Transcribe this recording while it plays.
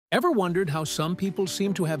Ever wondered how some people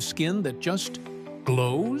seem to have skin that just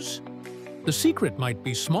glows? The secret might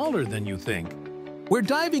be smaller than you think. We're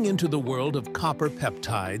diving into the world of copper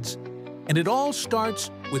peptides, and it all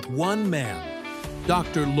starts with one man,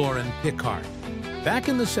 Dr. Loren Pickart. Back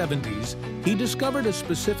in the 70s, he discovered a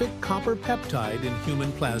specific copper peptide in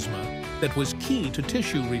human plasma that was key to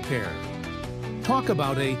tissue repair. Talk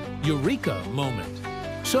about a eureka moment.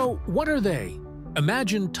 So, what are they?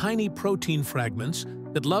 Imagine tiny protein fragments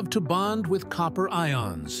that love to bond with copper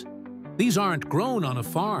ions. These aren't grown on a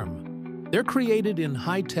farm. They're created in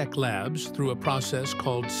high-tech labs through a process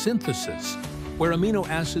called synthesis, where amino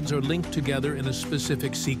acids are linked together in a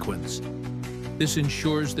specific sequence. This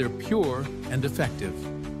ensures they're pure and effective.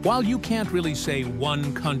 While you can't really say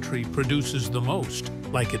one country produces the most,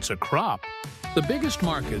 like it's a crop, the biggest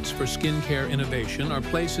markets for skincare innovation are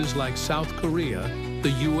places like South Korea,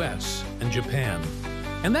 the US, and Japan.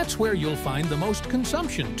 And that's where you'll find the most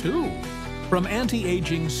consumption, too. From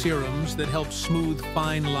anti-aging serums that help smooth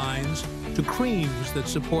fine lines to creams that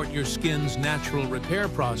support your skin's natural repair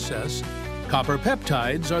process, copper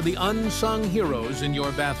peptides are the unsung heroes in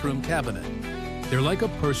your bathroom cabinet. They're like a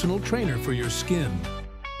personal trainer for your skin,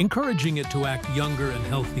 encouraging it to act younger and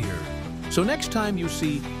healthier. So next time you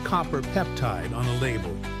see copper peptide on a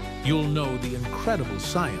label, you'll know the incredible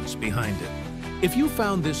science behind it. If you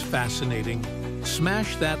found this fascinating,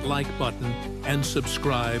 smash that like button and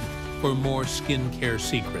subscribe for more skincare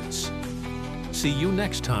secrets. See you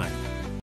next time.